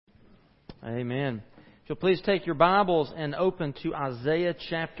Amen. If you'll please take your Bibles and open to Isaiah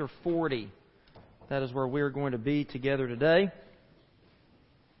chapter 40. That is where we're going to be together today.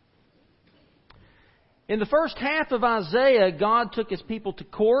 In the first half of Isaiah, God took His people to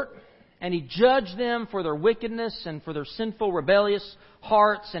court, and He judged them for their wickedness and for their sinful, rebellious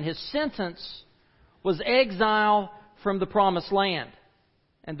hearts, and His sentence was exile from the Promised Land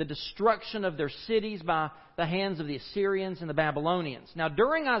and the destruction of their cities by the hands of the Assyrians and the Babylonians. Now,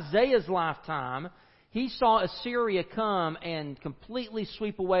 during Isaiah's lifetime, he saw Assyria come and completely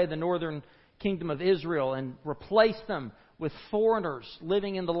sweep away the northern kingdom of Israel and replace them with foreigners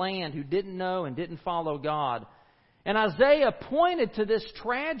living in the land who didn't know and didn't follow God. And Isaiah pointed to this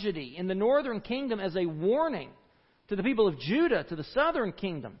tragedy in the northern kingdom as a warning to the people of Judah, to the southern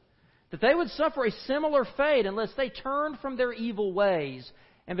kingdom, that they would suffer a similar fate unless they turned from their evil ways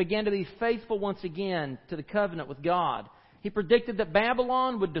and began to be faithful once again to the covenant with God. He predicted that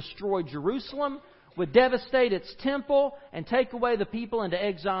Babylon would destroy Jerusalem, would devastate its temple, and take away the people into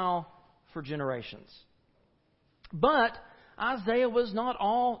exile for generations. But Isaiah was not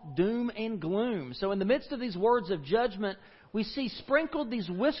all doom and gloom. So in the midst of these words of judgment, we see sprinkled these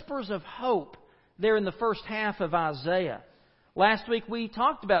whispers of hope there in the first half of Isaiah. Last week we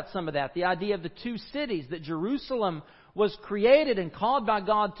talked about some of that, the idea of the two cities, that Jerusalem was created and called by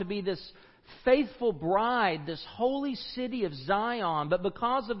God to be this faithful bride, this holy city of Zion. But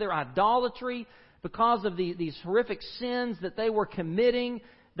because of their idolatry, because of these horrific sins that they were committing,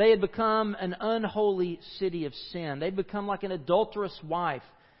 they had become an unholy city of sin. They'd become like an adulterous wife.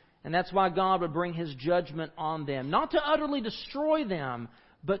 And that's why God would bring His judgment on them. Not to utterly destroy them,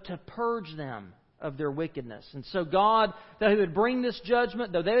 but to purge them of their wickedness. And so God, though He would bring this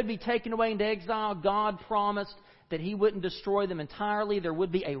judgment, though they would be taken away into exile, God promised that He wouldn't destroy them entirely. There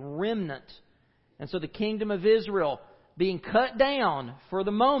would be a remnant. And so the kingdom of Israel being cut down for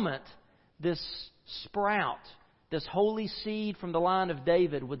the moment, this sprout, this holy seed from the line of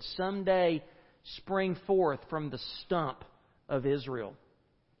David would someday spring forth from the stump of Israel.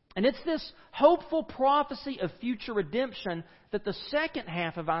 And it's this hopeful prophecy of future redemption that the second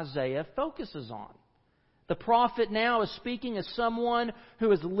half of Isaiah focuses on. The prophet now is speaking as someone who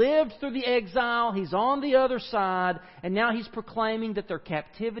has lived through the exile. He's on the other side, and now he's proclaiming that their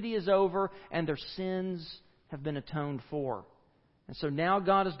captivity is over and their sins have been atoned for. And so now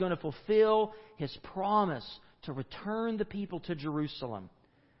God is going to fulfill His promise to return the people to Jerusalem.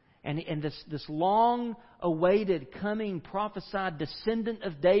 And this long-awaited, coming, prophesied descendant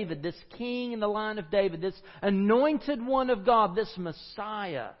of David, this king in the line of David, this anointed one of God, this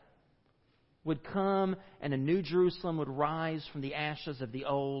Messiah, would come and a new Jerusalem would rise from the ashes of the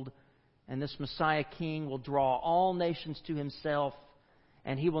old. And this Messiah King will draw all nations to Himself.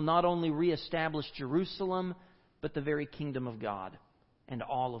 And He will not only reestablish Jerusalem, but the very kingdom of God and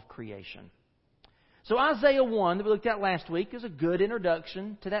all of creation. So Isaiah 1 that we looked at last week is a good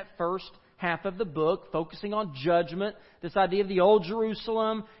introduction to that first half of the book, focusing on judgment, this idea of the old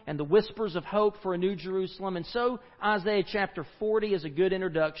Jerusalem and the whispers of hope for a new Jerusalem. And so Isaiah chapter 40 is a good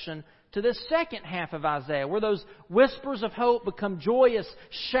introduction to this second half of Isaiah, where those whispers of hope become joyous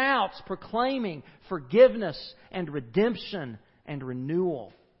shouts proclaiming forgiveness and redemption and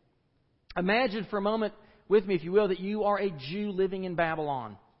renewal. Imagine for a moment with me, if you will, that you are a Jew living in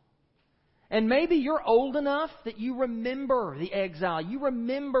Babylon. And maybe you're old enough that you remember the exile. You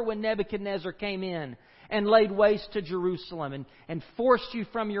remember when Nebuchadnezzar came in and laid waste to Jerusalem and forced you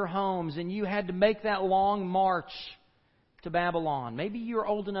from your homes, and you had to make that long march to Babylon. Maybe you're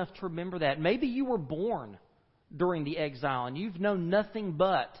old enough to remember that. Maybe you were born during the exile and you've known nothing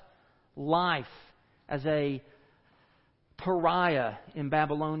but life as a pariah in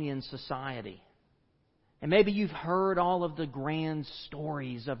Babylonian society. And maybe you've heard all of the grand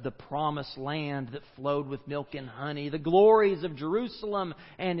stories of the promised land that flowed with milk and honey, the glories of Jerusalem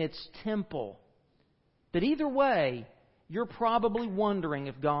and its temple. But either way, you're probably wondering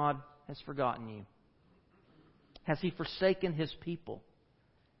if God has forgotten you. Has He forsaken His people?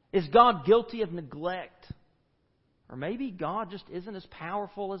 Is God guilty of neglect? Or maybe God just isn't as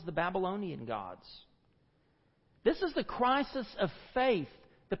powerful as the Babylonian gods. This is the crisis of faith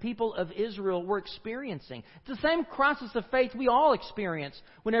the people of Israel were experiencing. It's the same crisis of faith we all experience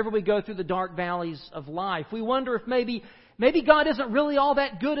whenever we go through the dark valleys of life. We wonder if maybe God isn't really all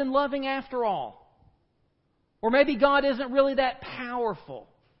that good and loving after all. Or maybe God isn't really that powerful.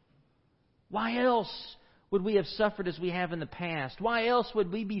 Why else would we have suffered as we have in the past? Why else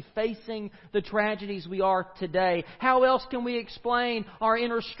would we be facing the tragedies we are today? How else can we explain our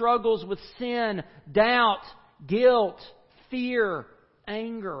inner struggles with sin, doubt, guilt, fear,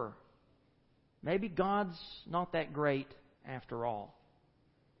 anger? Maybe God's not that great after all.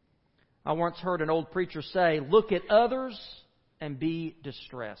 I once heard an old preacher say, look at others and be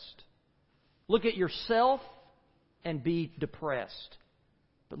distressed. Look at yourself and be depressed.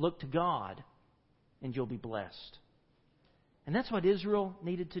 But look to God and you'll be blessed. And that's what Israel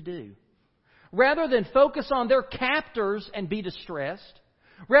needed to do. Rather than focus on their captors and be distressed,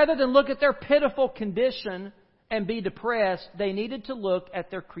 rather than look at their pitiful condition and be depressed, they needed to look at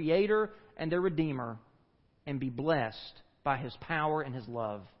their Creator and their Redeemer and be blessed by His power and His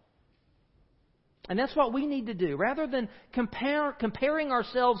love. And that's what we need to do. Rather than comparing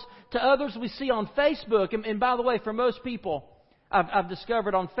ourselves to others we see on Facebook, and by the way, for most people, I've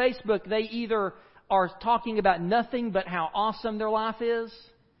discovered on Facebook, they either are talking about nothing but how awesome their life is,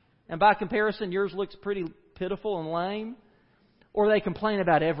 and by comparison, yours looks pretty pitiful and lame, or they complain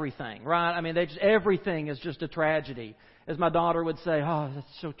about everything, right? I mean, everything is just a tragedy. As my daughter would say, oh,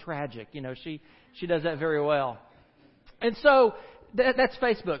 that's so tragic. You know, she does that very well. And so, that's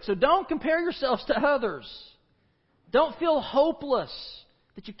Facebook. So don't compare yourselves to others. Don't feel hopeless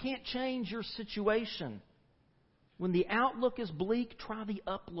that you can't change your situation. When the outlook is bleak, try the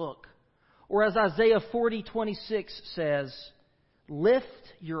uplook. Or as Isaiah 40:26 says, lift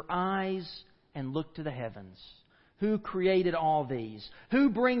your eyes and look to the heavens. Who created all these? Who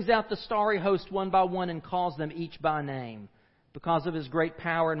brings out the starry host one by one and calls them each by name? Because of His great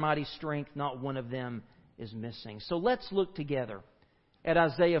power and mighty strength, not one of them is missing. So let's look together at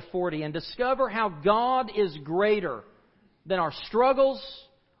Isaiah 40 and discover how God is greater than our struggles,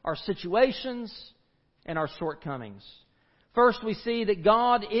 our situations, and our shortcomings. First, we see that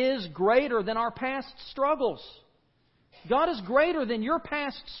God is greater than our past struggles. God is greater than your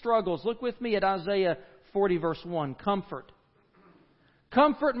past struggles. Look with me at Isaiah 40 verse 1. Comfort.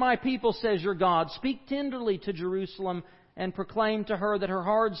 Comfort my people, says your God. Speak tenderly to Jerusalem and proclaim to her that her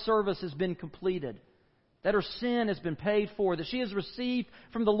hard service has been completed, that her sin has been paid for, that she has received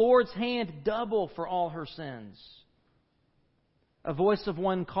from the Lord's hand double for all her sins. A voice of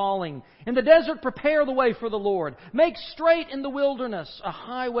one calling, in the desert prepare the way for the Lord. Make straight in the wilderness a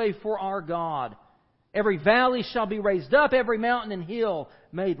highway for our God. Every valley shall be raised up, every mountain and hill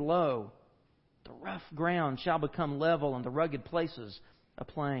made low. The rough ground shall become level, and the rugged places a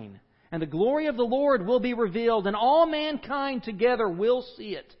plain. And the glory of the Lord will be revealed, and all mankind together will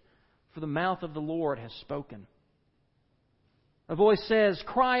see it. For the mouth of the Lord has spoken. A voice says,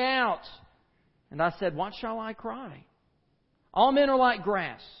 cry out. And I said, what shall I cry? All men are like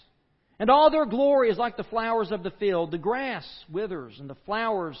grass, and all their glory is like the flowers of the field. The grass withers and the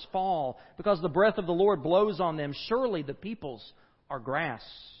flowers fall, because the breath of the Lord blows on them. Surely the peoples are grass.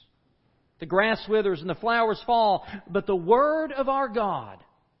 The grass withers and the flowers fall, but the word of our God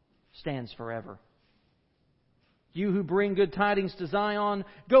stands forever. You who bring good tidings to Zion,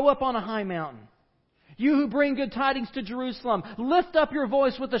 go up on a high mountain. You who bring good tidings to Jerusalem, lift up your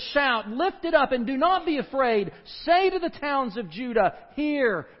voice with a shout. Lift it up and do not be afraid. Say to the towns of Judah,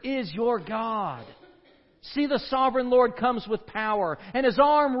 here is your God. See, the sovereign Lord comes with power, and His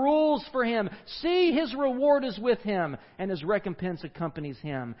arm rules for Him. See, His reward is with Him, and His recompense accompanies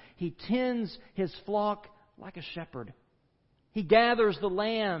Him. He tends His flock like a shepherd. He gathers the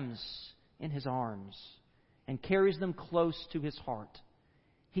lambs in His arms and carries them close to His heart.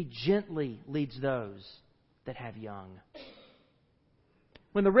 He gently leads those that have young.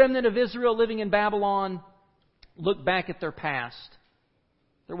 When the remnant of Israel living in Babylon looked back at their past,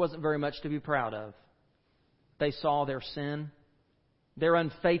 there wasn't very much to be proud of. They saw their sin, their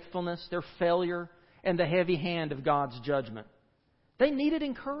unfaithfulness, their failure, and the heavy hand of God's judgment. They needed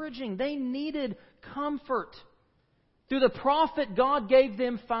encouraging. They needed comfort. Through the prophet, God gave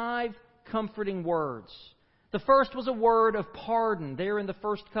them 5 comforting words. The first was a word of pardon there in the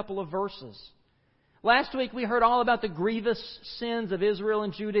first couple of verses. Last week we heard all about the grievous sins of Israel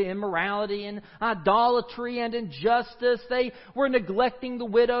and Judah, immorality and idolatry and injustice. They were neglecting the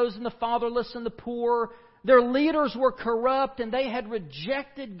widows and the fatherless and the poor. Their leaders were corrupt, and they had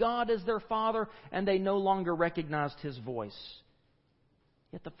rejected God as their Father, and they no longer recognized His voice.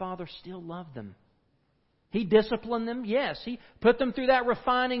 Yet the Father still loved them. He disciplined them, yes. He put them through that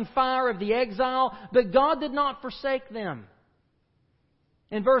refining fire of the exile, but God did not forsake them.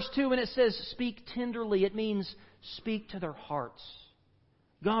 In verse 2, when it says, speak tenderly, it means speak to their hearts.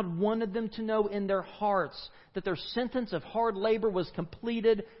 God wanted them to know in their hearts that their sentence of hard labor was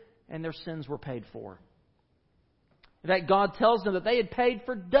completed and their sins were paid for. In fact, God tells them that they had paid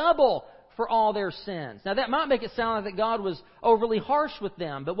for double for all their sins. Now, that might make it sound like that God was overly harsh with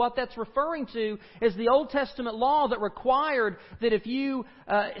them, but what that's referring to is the Old Testament law that required that if you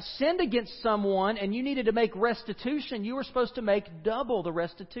sinned against someone and you needed to make restitution, you were supposed to make double the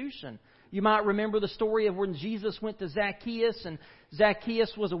restitution. You might remember the story of when Jesus went to Zacchaeus, and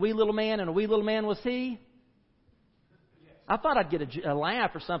Zacchaeus was a wee little man, and a wee little man was he? I thought I'd get a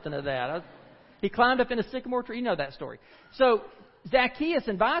laugh or something of that. He climbed up in a sycamore tree. You know that story. So Zacchaeus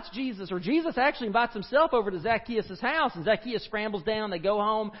invites Jesus, or Jesus actually invites himself over to Zacchaeus' house, and Zacchaeus scrambles down. They go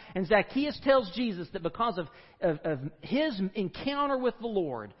home, and Zacchaeus tells Jesus that because of his encounter with the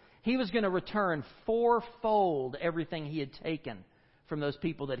Lord, he was going to return fourfold everything he had taken from those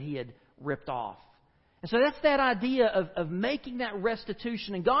people that he had ripped off. And so that's that idea of making that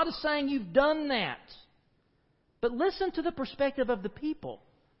restitution. And God is saying, you've done that. But listen to the perspective of the people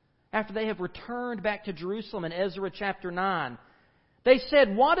after they have returned back to Jerusalem in Ezra chapter 9. They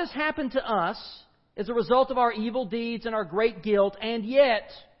said, what has happened to us as a result of our evil deeds and our great guilt, and yet,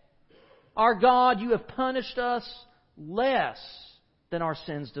 our God, you have punished us less than our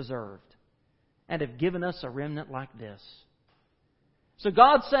sins deserved, and have given us a remnant like this. So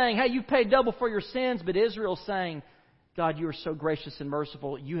God's saying, hey, you've paid double for your sins, but Israel's saying, God, you are so gracious and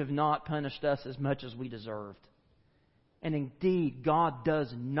merciful, you have not punished us as much as we deserved. And indeed, God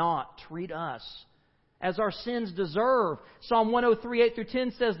does not treat us as our sins deserve. Psalm 103, 8 through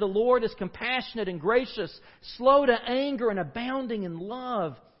 10 says, the Lord is compassionate and gracious, slow to anger and abounding in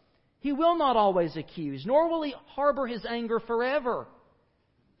love. He will not always accuse, nor will He harbor His anger forever.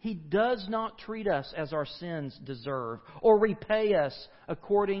 He does not treat us as our sins deserve, or repay us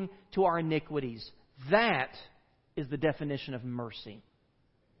according to our iniquities. That is the definition of mercy.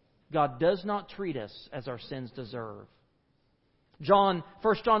 God does not treat us as our sins deserve. 1 John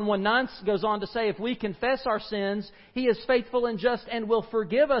 1:9 goes on to say, if we confess our sins, He is faithful and just and will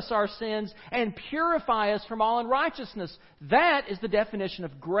forgive us our sins and purify us from all unrighteousness. That is the definition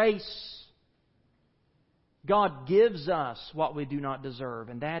of grace. God gives us what we do not deserve,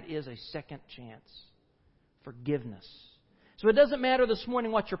 and that is a second chance. Forgiveness. So it doesn't matter this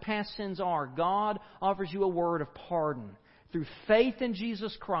morning what your past sins are. God offers you a word of pardon. Through faith in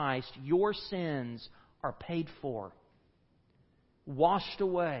Jesus Christ, your sins are paid for, washed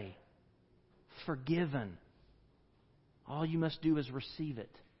away, forgiven. All you must do is receive it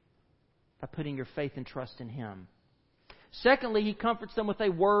by putting your faith and trust in Him. Secondly, He comforts them with a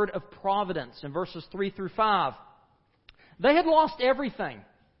word of providence in verses 3 through 5. They had lost everything.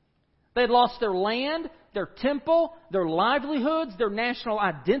 They had lost their land, their temple, their livelihoods, their national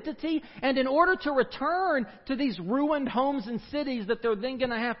identity. And in order to return to these ruined homes and cities that they're then going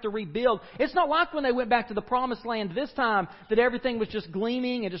to have to rebuild, it's not like when they went back to the promised land this time that everything was just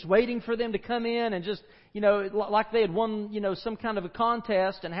gleaming and just waiting for them to come in and just, like they had won, some kind of a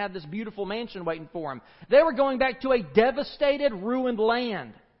contest and had this beautiful mansion waiting for them. They were going back to a devastated, ruined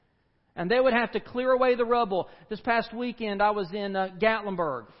land. And they would have to clear away the rubble. This past weekend, I was in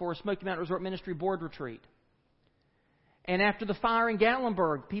Gatlinburg for a Smoky Mountain Resort Ministry board retreat. And after the fire in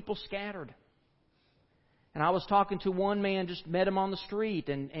Gatlinburg, people scattered. And I was talking to one man, just met him on the street.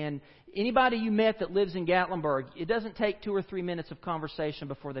 And anybody you met that lives in Gatlinburg, it doesn't take 2 or 3 minutes of conversation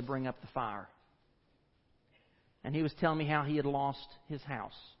before they bring up the fire. And he was telling me how he had lost his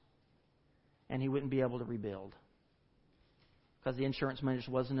house. And he wouldn't be able to rebuild, because the insurance money just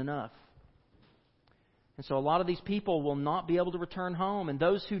wasn't enough. And so a lot of these people will not be able to return home. And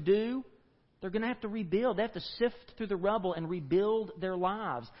those who do, they're going to have to rebuild. They have to sift through the rubble and rebuild their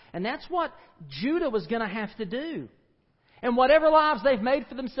lives. And that's what Judah was going to have to do. And whatever lives they've made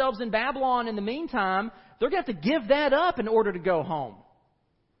for themselves in Babylon in the meantime, they're going to have to give that up in order to go home.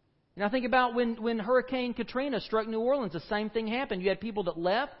 And I think about when Hurricane Katrina struck New Orleans, the same thing happened. You had people that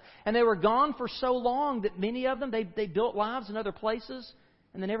left, and they were gone for so long that many of them, they built lives in other places,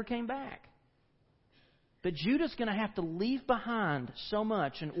 and they never came back. But Judah's going to have to leave behind so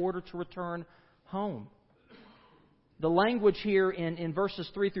much in order to return home. The language here in verses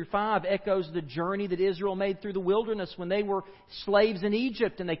 3 through 5 echoes the journey that Israel made through the wilderness when they were slaves in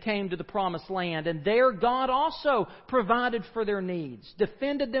Egypt and they came to the promised land. And there God also provided for their needs,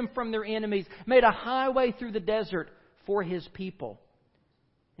 defended them from their enemies, made a highway through the desert for His people.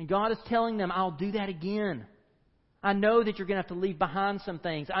 And God is telling them, I'll do that again. I know that you're going to have to leave behind some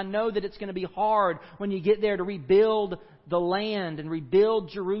things. I know that it's going to be hard when you get there to rebuild the land and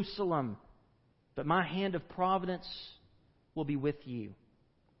rebuild Jerusalem. But my hand of providence will be with you.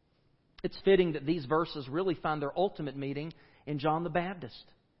 It's fitting that these verses really find their ultimate meaning in John the Baptist.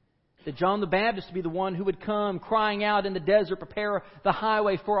 That John the Baptist would be the one who would come crying out in the desert, prepare the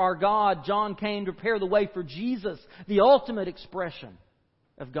highway for our God. John came to prepare the way for Jesus, the ultimate expression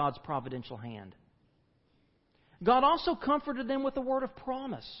of God's providential hand. God also comforted them with a word of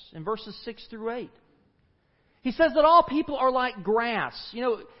promise in verses 6 through 8. He says that all people are like grass.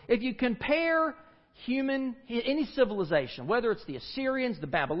 If you compare any civilization, whether it's the Assyrians, the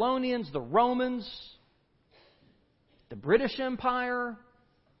Babylonians, the Romans, the British Empire,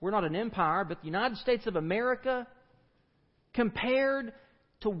 we're not an empire, but the United States of America, compared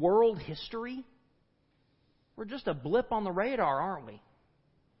to world history, we're just a blip on the radar, aren't we?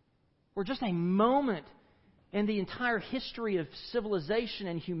 We're just a moment in the entire history of civilization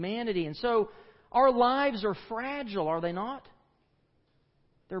and humanity. And so our lives are fragile, are they not?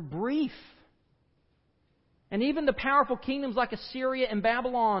 They're brief. And even the powerful kingdoms like Assyria and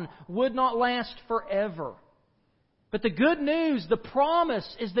Babylon would not last forever. But the good news, the promise,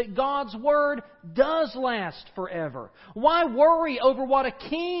 is that God's Word does last forever. Why worry over what a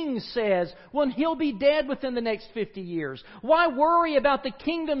king says when he'll be dead within the next 50 years? Why worry about the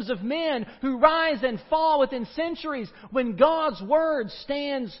kingdoms of men who rise and fall within centuries when God's Word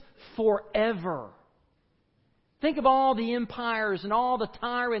stands forever? Think of all the empires and all the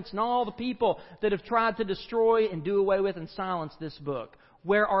tyrants and all the people that have tried to destroy and do away with and silence this book.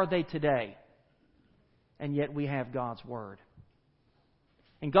 Where are they today? And yet we have God's Word.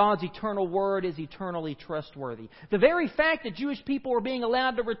 And God's eternal Word is eternally trustworthy. The very fact that Jewish people were being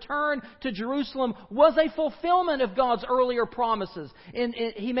allowed to return to Jerusalem was a fulfillment of God's earlier promises.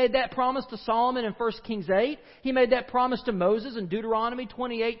 He made that promise to Solomon in 1 Kings 8. He made that promise to Moses in Deuteronomy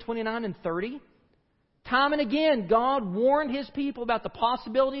 28, 29, and 30. Time and again, God warned His people about the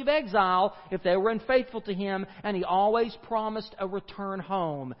possibility of exile if they were unfaithful to Him, and He always promised a return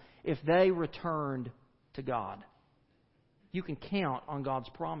home if they returned to God. You can count on God's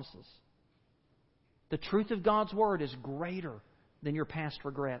promises. The truth of God's Word is greater than your past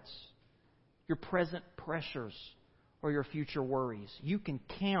regrets, your present pressures, or your future worries. You can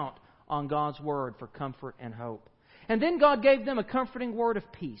count on God's Word for comfort and hope. And then God gave them a comforting word of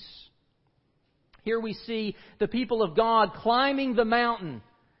peace. Here we see the people of God climbing the mountain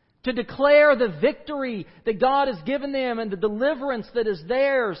to declare the victory that God has given them and the deliverance that is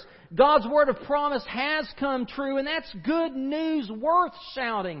theirs. God's word of promise has come true, and that's good news worth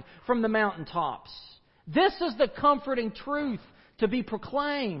shouting from the mountaintops. This is the comforting truth to be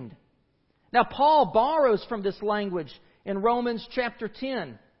proclaimed. Now, Paul borrows from this language in Romans chapter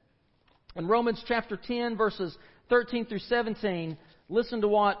 10. In Romans chapter 10, verses 13 through 17, listen to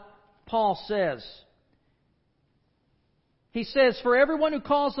what Paul says. He says, "For everyone who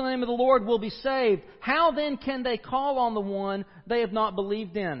calls on the name of the Lord will be saved. How then can they call on the one they have not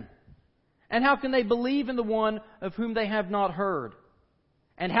believed in? And how can they believe in the one of whom they have not heard?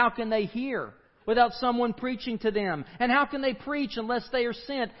 And how can they hear without someone preaching to them? And how can they preach unless they are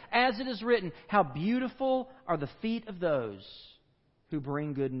sent? As it is written, how beautiful are the feet of those who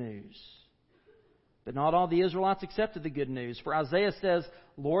bring good news." But not all the Israelites accepted the good news. For Isaiah says,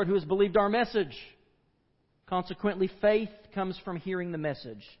 "Lord, who has believed our message?" Consequently, faith comes from hearing the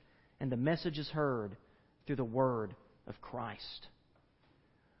message, and the message is heard through the word of Christ.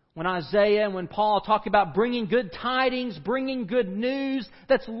 When Isaiah and when Paul talk about bringing good tidings, bringing good news,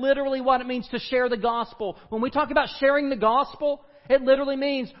 that's literally what it means to share the gospel. When we talk about sharing the gospel, it literally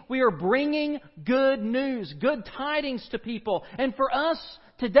means we are bringing good news, good tidings to people. And for us,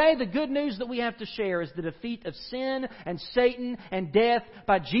 today, the good news that we have to share is the defeat of sin and Satan and death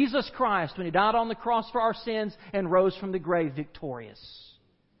by Jesus Christ when He died on the cross for our sins and rose from the grave victorious.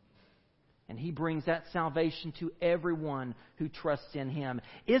 And He brings that salvation to everyone who trusts in Him.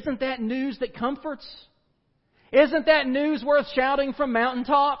 Isn't that news that comforts? Isn't that news worth shouting from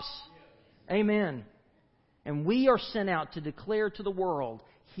mountaintops? Amen. And we are sent out to declare to the world,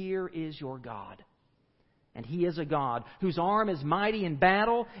 here is your God. And He is a God whose arm is mighty in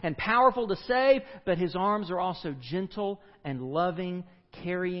battle and powerful to save, but His arms are also gentle and loving,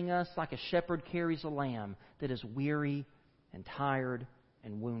 carrying us like a shepherd carries a lamb that is weary and tired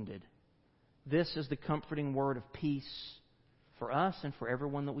and wounded. This is the comforting word of peace for us and for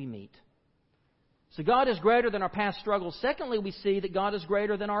everyone that we meet. So God is greater than our past struggles. Secondly, we see that God is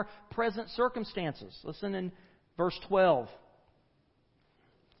greater than our present circumstances. Listen in verse 12.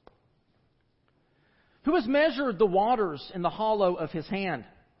 "Who has measured the waters in the hollow of His hand?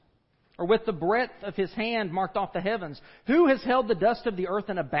 Or with the breadth of His hand marked off the heavens? Who has held the dust of the earth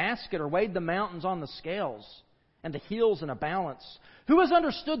in a basket, or weighed the mountains on the scales, and the hills in a balance? Who has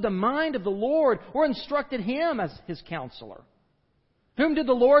understood the mind of the Lord, or instructed Him as His counselor? Whom did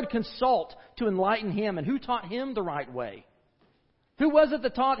the Lord consult to enlighten Him, and who taught Him the right way? Who was it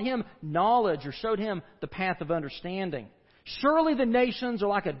that taught Him knowledge, or showed Him the path of understanding? Surely the nations are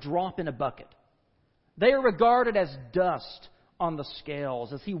like a drop in a bucket. They are regarded as dust on the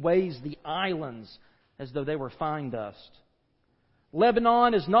scales, as He weighs the islands as though they were fine dust.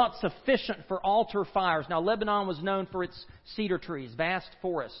 Lebanon is not sufficient for altar fires." Now, Lebanon was known for its cedar trees, vast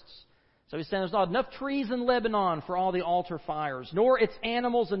forests. So he's saying there's not enough trees in Lebanon for all the altar fires, nor its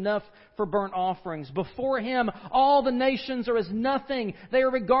animals enough for burnt offerings. Before Him, all the nations are as nothing. They are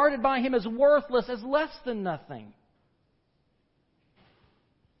regarded by Him as worthless, as less than nothing.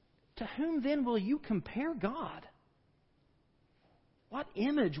 To whom then will you compare God? What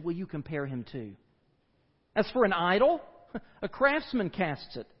image will you compare Him to? As for an idol, a craftsman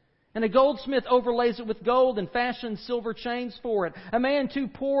casts it, and a goldsmith overlays it with gold and fashions silver chains for it. A man too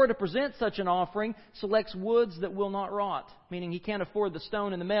poor to present such an offering selects woods that will not rot, meaning he can't afford the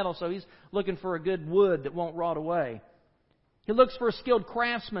stone and the metal, so he's looking for a good wood that won't rot away. He looks for a skilled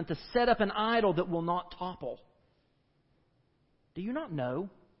craftsman to set up an idol that will not topple. Do you not know?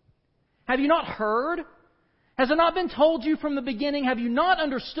 Have you not heard? Has it not been told you from the beginning? Have you not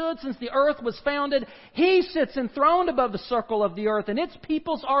understood since the earth was founded? He sits enthroned above the circle of the earth, and its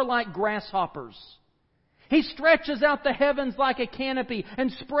peoples are like grasshoppers. He stretches out the heavens like a canopy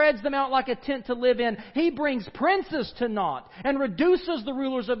and spreads them out like a tent to live in. He brings princes to naught and reduces the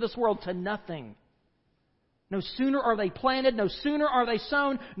rulers of this world to nothing. No sooner are they planted, no sooner are they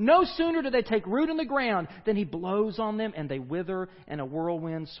sown, no sooner do they take root in the ground than He blows on them and they wither, and a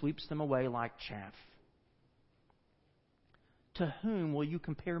whirlwind sweeps them away like chaff. To whom will you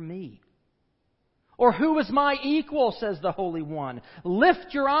compare me? Or who is my equal, says the Holy One? Lift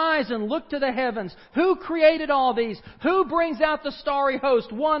your eyes and look to the heavens. Who created all these? Who brings out the starry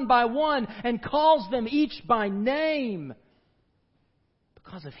host one by one and calls them each by name?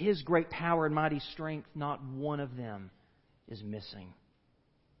 Because of His great power and mighty strength, not one of them is missing.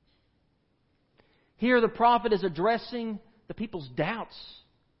 Here the prophet is addressing the people's doubts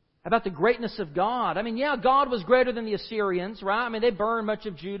about the greatness of God. I mean, yeah, God was greater than the Assyrians, right? I mean, they burned much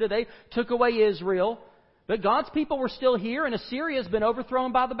of Judah. They took away Israel. But God's people were still here, and Assyria has been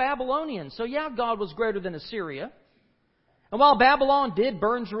overthrown by the Babylonians. So yeah, God was greater than Assyria. And while Babylon did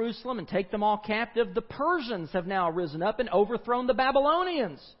burn Jerusalem and take them all captive, the Persians have now risen up and overthrown the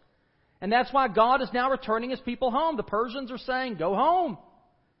Babylonians. And that's why God is now returning His people home. The Persians are saying, go home.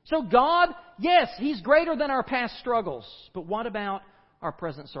 So God, yes, He's greater than our past struggles. But what about our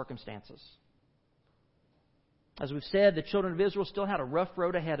present circumstances? As we've said, the children of Israel still had a rough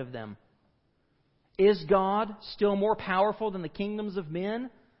road ahead of them. Is God still more powerful than the kingdoms of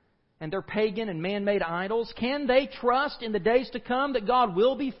men and their pagan and man-made idols? Can they trust in the days to come that God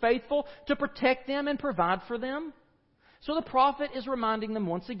will be faithful to protect them and provide for them? So the prophet is reminding them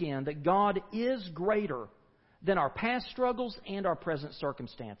once again that God is greater than our past struggles and our present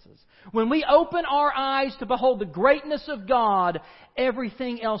circumstances. When we open our eyes to behold the greatness of God,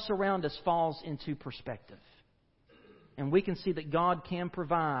 everything else around us falls into perspective. And we can see that God can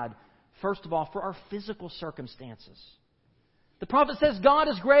provide, first of all, for our physical circumstances. The prophet says God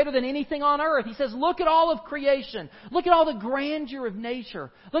is greater than anything on earth. He says, look at all of creation. Look at all the grandeur of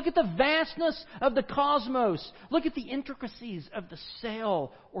nature. Look at the vastness of the cosmos. Look at the intricacies of the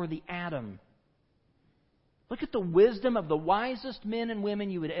cell or the atom. Look at the wisdom of the wisest men and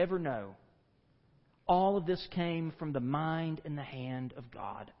women you would ever know. All of this came from the mind and the hand of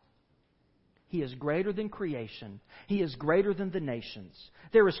God. He is greater than creation. He is greater than the nations.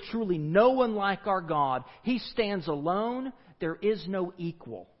 There is truly no one like our God. He stands alone. There is no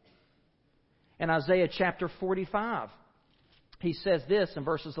equal. In Isaiah chapter 45, He says this in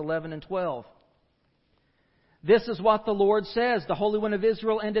verses 11 and 12. This is what the Lord says, the Holy One of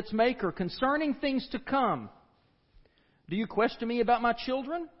Israel and its Maker, concerning things to come. Do you question me about my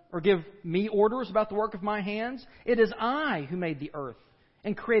children, or give me orders about the work of my hands? It is I who made the earth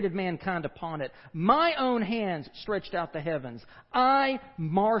and created mankind upon it. My own hands stretched out the heavens. I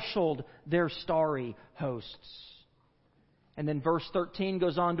marshaled their starry hosts. And then verse 13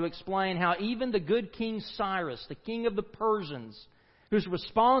 goes on to explain how even the good King Cyrus, the king of the Persians, who's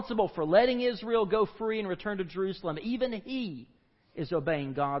responsible for letting Israel go free and return to Jerusalem, even he is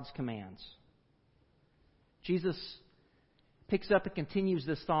obeying God's commands. Jesus picks up and continues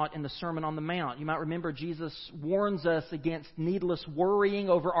this thought in the Sermon on the Mount. You might remember Jesus warns us against needless worrying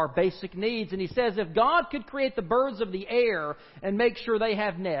over our basic needs. And He says, if God could create the birds of the air and make sure they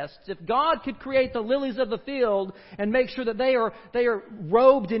have nests, if God could create the lilies of the field and make sure that they are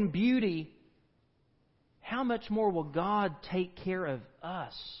robed in beauty, how much more will God take care of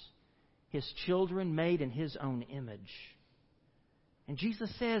us, His children made in His own image? And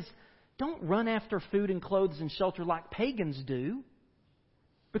Jesus says, don't run after food and clothes and shelter like pagans do,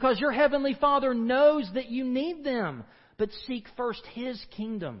 because your Heavenly Father knows that you need them. But seek first His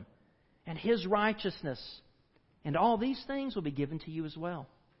kingdom and His righteousness, and all these things will be given to you as well.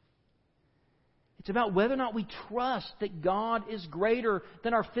 It's about whether or not we trust that God is greater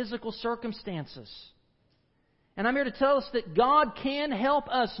than our physical circumstances. And I'm here to tell us that God can help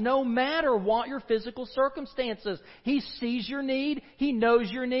us no matter what your physical circumstances. He sees your need. He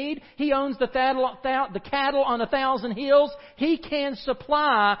knows your need. He owns the cattle on 1,000 hills. He can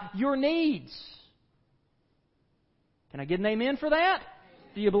supply your needs. Can I get an amen for that?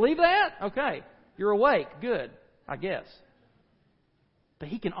 Do you believe that? Okay. You're awake. Good, I guess. But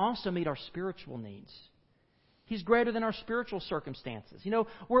He can also meet our spiritual needs. He's greater than our spiritual circumstances. You know,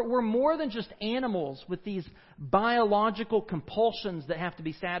 we're more than just animals with these biological compulsions that have to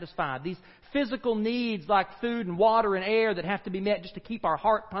be satisfied. These physical needs like food and water and air that have to be met just to keep our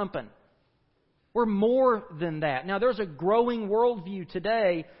heart pumping. We're more than that. Now, there's a growing worldview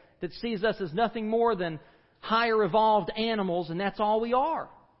today that sees us as nothing more than higher evolved animals, and that's all we are.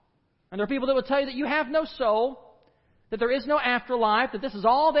 And there are people that will tell you that you have no soul, that there is no afterlife, that this is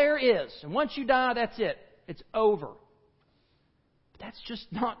all there is. And once you die, that's it. It's over. But that's just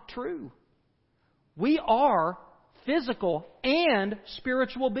not true. We are physical and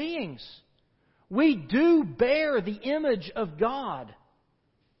spiritual beings. We do bear the image of God.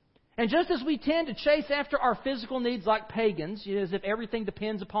 And just as we tend to chase after our physical needs like pagans, as if everything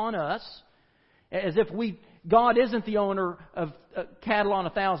depends upon us, as if God isn't the owner of cattle on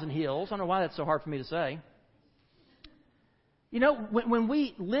 1,000 hills. I don't know why that's so hard for me to say. You know, when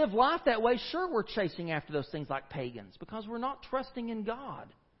we live life that way, sure, we're chasing after those things like pagans because we're not trusting in God.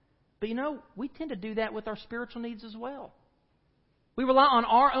 But you know, we tend to do that with our spiritual needs as well. We rely on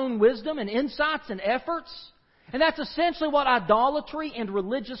our own wisdom and insights and efforts. And that's essentially what idolatry and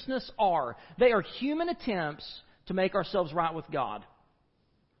religiousness are. They are human attempts to make ourselves right with God.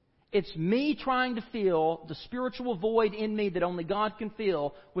 It's me trying to fill the spiritual void in me that only God can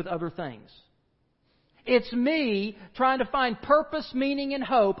fill with other things. It's me trying to find purpose, meaning, and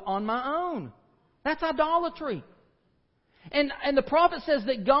hope on my own. That's idolatry. And the prophet says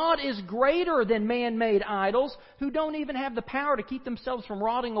that God is greater than man-made idols who don't even have the power to keep themselves from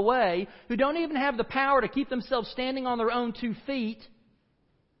rotting away, who don't even have the power to keep themselves standing on their own 2 feet.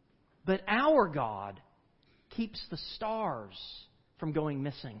 But our God keeps the stars from going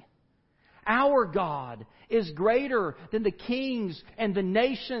missing. Our God is greater than the kings and the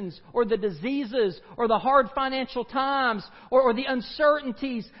nations or the diseases or the hard financial times or the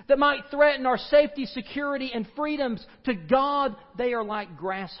uncertainties that might threaten our safety, security, and freedoms. To God, they are like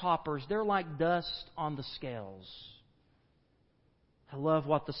grasshoppers. They're like dust on the scales. I love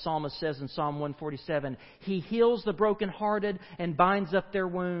what the psalmist says in Psalm 147. He heals the brokenhearted and binds up their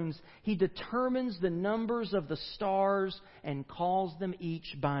wounds. He determines the numbers of the stars and calls them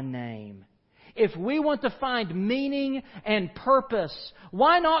each by name. If we want to find meaning and purpose,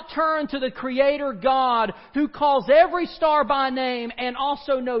 why not turn to the Creator God who calls every star by name and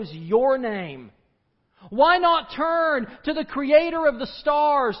also knows your name? Why not turn to the Creator of the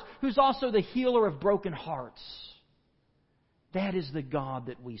stars who's also the healer of broken hearts? That is the God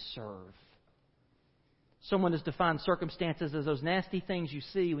that we serve. Someone has defined circumstances as those nasty things you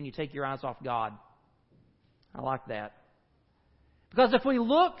see when you take your eyes off God. I like that. Because if we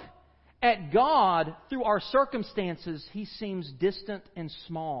look at God through our circumstances, He seems distant and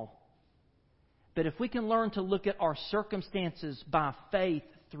small. But if we can learn to look at our circumstances by faith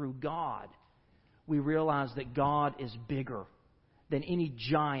through God, we realize that God is bigger than any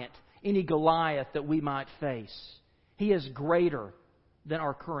giant, any Goliath that we might face. He is greater than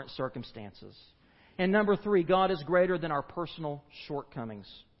our current circumstances. And number 3, God is greater than our personal shortcomings.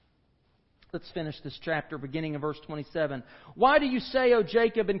 Let's finish this chapter beginning in verse 27. Why do you say, O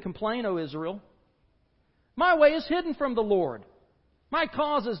Jacob, and complain, O Israel? My way is hidden from the Lord. My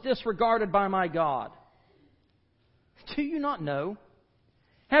cause is disregarded by my God. Do you not know?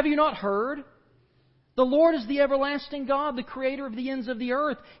 Have you not heard? The Lord is the everlasting God, the Creator of the ends of the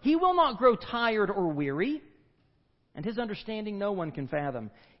earth. He will not grow tired or weary, and His understanding no one can fathom.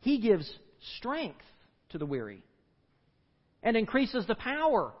 He gives strength to the weary and increases the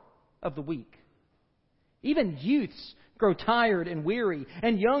power of the weak. Even youths grow tired and weary,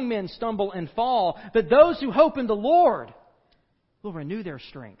 and young men stumble and fall. But those who hope in the Lord will renew their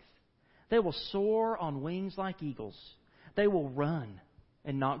strength. They will soar on wings like eagles. They will run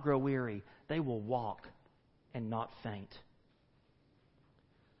and not grow weary. They will walk and not faint.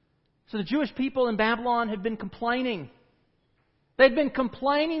 So the Jewish people in Babylon had been complaining. They'd been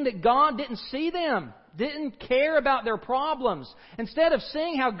complaining that God didn't see them, didn't care about their problems. Instead of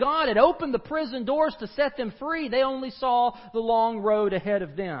seeing how God had opened the prison doors to set them free, they only saw the long road ahead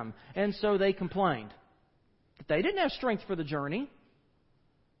of them. And so they complained. But they didn't have strength for the journey.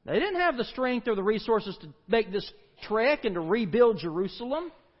 They didn't have the strength or the resources to make this trek and to rebuild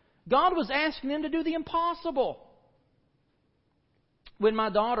Jerusalem. God was asking them to do the impossible. When my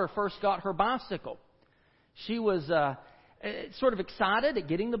daughter first got her bicycle, She was sort of excited at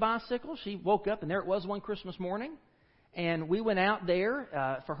getting the bicycle. She woke up, and there it was one Christmas morning. And we went out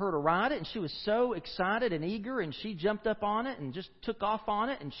there for her to ride it, and she was so excited and eager, and she jumped up on it and just took off on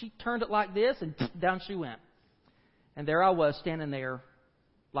it, and she turned it like this, and down she went. And there I was standing there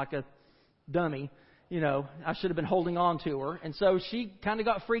like a dummy. I should have been holding on to her. And so she kind of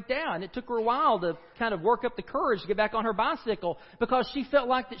got freaked out, and it took her a while to kind of work up the courage to get back on her bicycle because she felt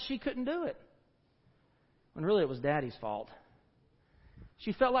like that she couldn't do it. When really it was Daddy's fault.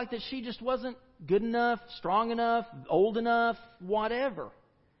 She felt like that she just wasn't good enough, strong enough, old enough, whatever.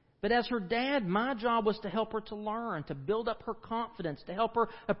 But as her dad, my job was to help her to learn, to build up her confidence, to help her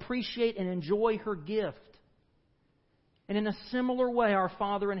appreciate and enjoy her gift. And in a similar way, our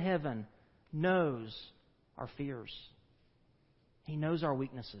Father in heaven knows our fears. He knows our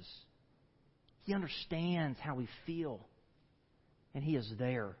weaknesses. He understands how we feel. And He is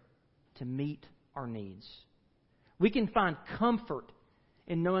there to meet our needs. We can find comfort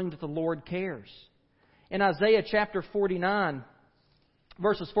in knowing that the Lord cares. In Isaiah chapter 49,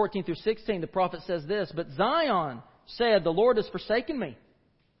 verses 14 through 16, the prophet says this, "But Zion said, 'The Lord has forsaken me.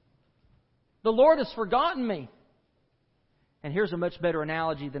 The Lord has forgotten me.'" And here's a much better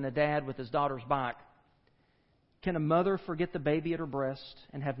analogy than a dad with his daughter's bike. Can a mother forget the baby at her breast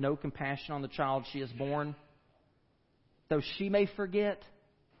and have no compassion on the child she has born? Though she may forget,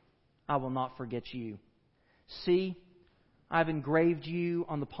 I will not forget you. See, I've engraved you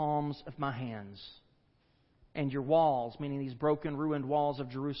on the palms of my hands. And your walls, meaning these broken, ruined walls of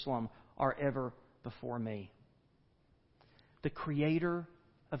Jerusalem, are ever before me. The Creator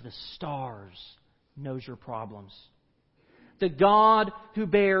of the stars knows your problems. The God who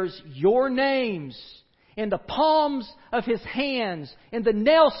bears your names in the palms of His hands, in the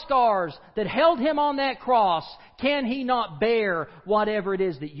nail scars that held Him on that cross, can He not bear whatever it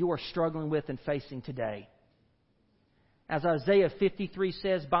is that you are struggling with and facing today? As Isaiah 53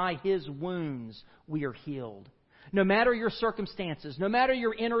 says, by His wounds we are healed. No matter your circumstances, no matter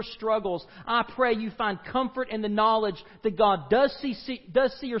your inner struggles, I pray you find comfort in the knowledge that God does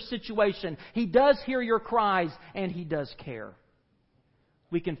see your situation. He does hear your cries, and He does care.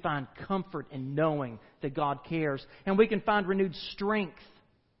 We can find comfort in knowing that God cares. And we can find renewed strength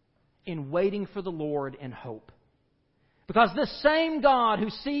in waiting for the Lord in hope. Because this same God who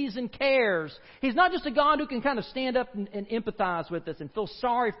sees and cares, He's not just a God who can kind of stand up and empathize with us and feel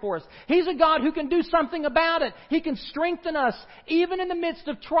sorry for us. He's a God who can do something about it. He can strengthen us even in the midst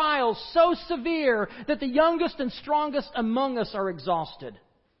of trials so severe that the youngest and strongest among us are exhausted.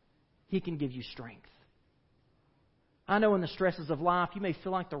 He can give you strength. I know in the stresses of life, you may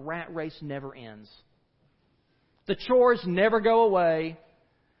feel like the rat race never ends. The chores never go away.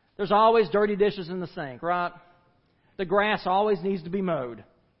 There's always dirty dishes in the sink, right? The grass always needs to be mowed.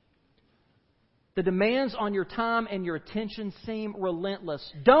 The demands on your time and your attention seem relentless.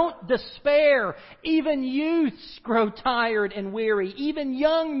 Don't despair. Even youths grow tired and weary. Even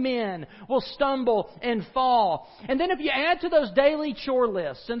young men will stumble and fall. And then if you add to those daily chore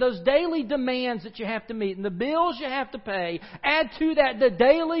lists and those daily demands that you have to meet and the bills you have to pay, add to that the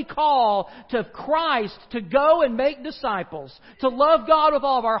daily call to Christ to go and make disciples, to love God with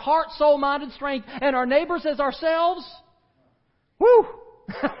all of our heart, soul, mind, and strength, and our neighbors as ourselves. Woo!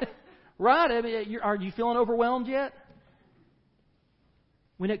 Right? I mean, are you feeling overwhelmed yet?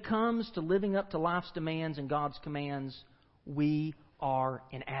 When it comes to living up to life's demands and God's commands, we are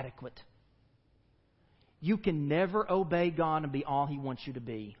inadequate. You can never obey God and be all He wants you to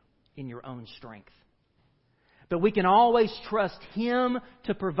be in your own strength. But we can always trust Him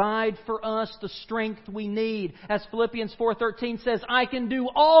to provide for us the strength we need. As Philippians 4:13 says, I can do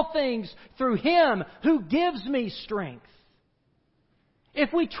all things through Him who gives me strength.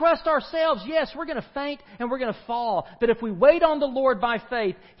 If we trust ourselves, yes, we're going to faint and we're going to fall. But if we wait on the Lord by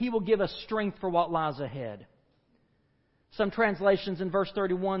faith, He will give us strength for what lies ahead. Some translations in verse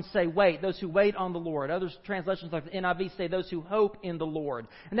 31 say, wait, those who wait on the Lord. Other translations like the NIV say, those who hope in the Lord.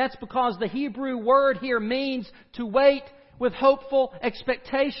 And that's because the Hebrew word here means to wait with hopeful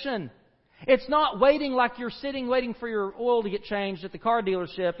expectation. It's not waiting like you're sitting waiting for your oil to get changed at the car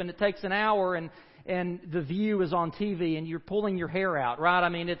dealership and it takes an hour and the view is on TV and you're pulling your hair out, right? I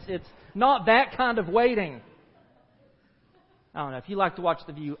mean, it's not that kind of waiting. I don't know. If you like to watch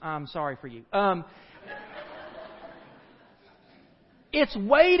The View, I'm sorry for you. It's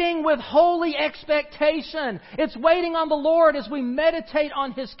waiting with holy expectation. It's waiting on the Lord as we meditate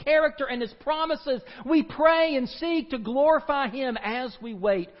on His character and His promises. We pray and seek to glorify Him as we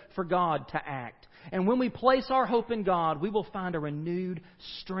wait for God to act. And when we place our hope in God, we will find a renewed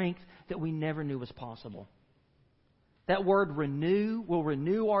strength that we never knew was possible. That word renew will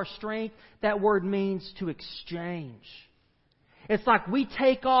renew our strength. That word means to exchange. It's like we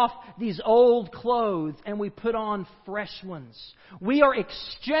take off these old clothes and we put on fresh ones. We are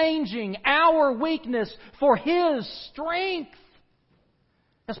exchanging our weakness for His strength.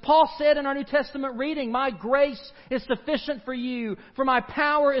 As Paul said in our New Testament reading, my grace is sufficient for you, for my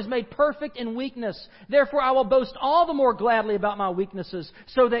power is made perfect in weakness. Therefore I will boast all the more gladly about my weaknesses,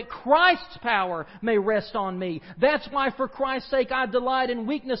 so that Christ's power may rest on me. That's why for Christ's sake I delight in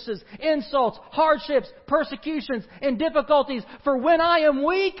weaknesses, insults, hardships, persecutions, and difficulties. For when I am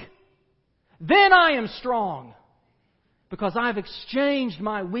weak, then I am strong. Because I've exchanged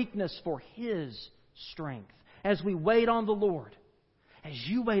my weakness for His strength. As we wait on the Lord, as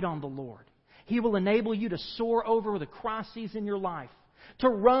you wait on the Lord, He will enable you to soar over the crises in your life, to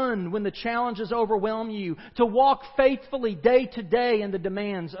run when the challenges overwhelm you, to walk faithfully day to day in the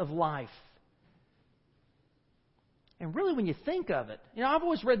demands of life. And really, when you think of it, I've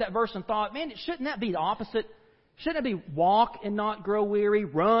always read that verse and thought, man, shouldn't that be the opposite? Shouldn't it be walk and not grow weary,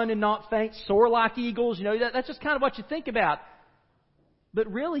 run and not faint, soar like eagles? That's just kind of what you think about.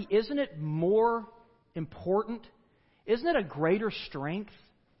 But really, isn't it more important? Isn't it a greater strength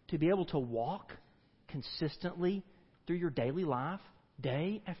to be able to walk consistently through your daily life,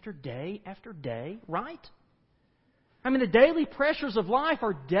 day after day after day, right? I mean, the daily pressures of life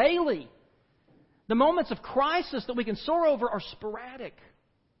are daily. The moments of crisis that we can soar over are sporadic.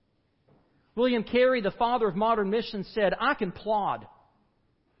 William Carey, the father of modern missions, said, I can plod.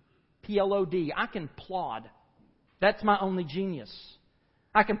 P-L-O-D. I can plod. That's my only genius.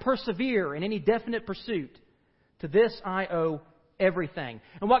 I can persevere in any definite pursuit. To this I owe everything.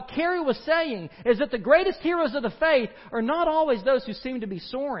 And what Carey was saying is that the greatest heroes of the faith are not always those who seem to be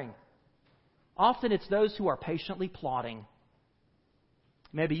soaring. Often it's those who are patiently plodding.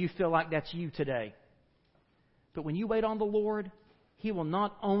 Maybe you feel like that's you today. But when you wait on the Lord, He will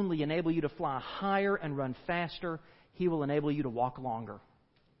not only enable you to fly higher and run faster, He will enable you to walk longer,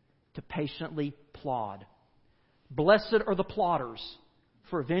 to patiently plod. Blessed are the plodders,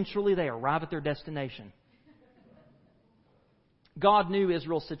 for eventually they arrive at their destination. God knew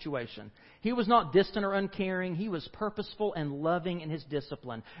Israel's situation. He was not distant or uncaring. He was purposeful and loving in His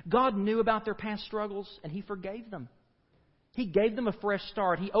discipline. God knew about their past struggles, and He forgave them. He gave them a fresh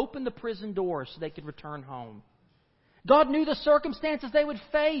start. He opened the prison doors so they could return home. God knew the circumstances they would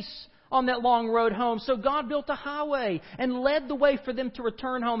face on that long road home, so God built a highway and led the way for them to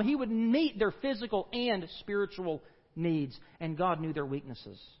return home. He would meet their physical and spiritual needs, and God knew their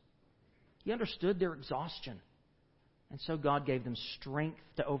weaknesses. He understood their exhaustion. And so God gave them strength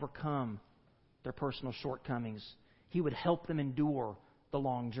to overcome their personal shortcomings. He would help them endure the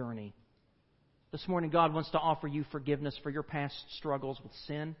long journey. This morning, God wants to offer you forgiveness for your past struggles with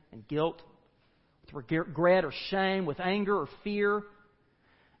sin and guilt, with regret or shame, with anger or fear.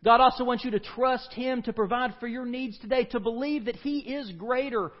 God also wants you to trust Him to provide for your needs today, to believe that He is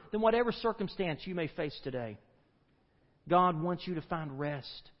greater than whatever circumstance you may face today. God wants you to find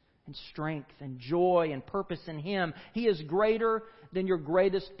rest and strength and joy and purpose in Him. He is greater than your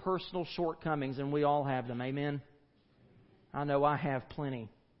greatest personal shortcomings, and we all have them. Amen? I know I have plenty.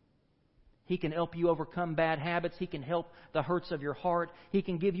 He can help you overcome bad habits. He can help the hurts of your heart. He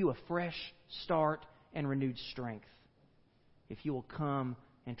can give you a fresh start and renewed strength if you will come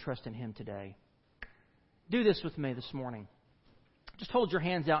and trust in Him today. Do this with me this morning. Just hold your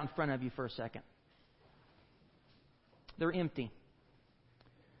hands out in front of you for a second. They're empty.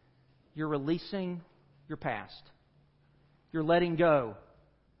 You're releasing your past. You're letting go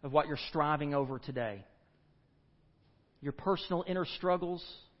of what you're striving over today. Your personal inner struggles,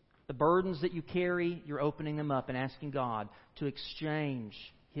 the burdens that you carry, you're opening them up and asking God to exchange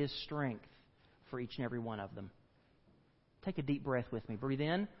His strength for each and every one of them. Take a deep breath with me. Breathe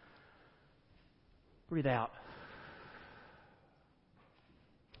in. Breathe out.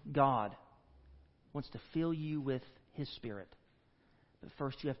 God wants to fill you with His Spirit. But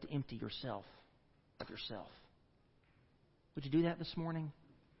first you have to empty yourself of yourself. Would you do that this morning?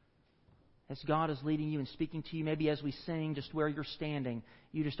 As God is leading you and speaking to you, maybe as we sing, just where you're standing,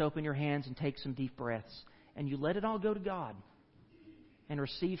 you just open your hands and take some deep breaths. And you let it all go to God. And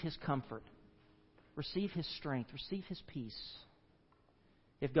receive His comfort. Receive His strength. Receive His peace.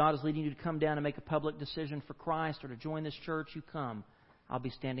 If God is leading you to come down and make a public decision for Christ or to join this church, you come. I'll be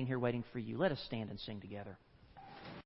standing here waiting for you. Let us stand and sing together.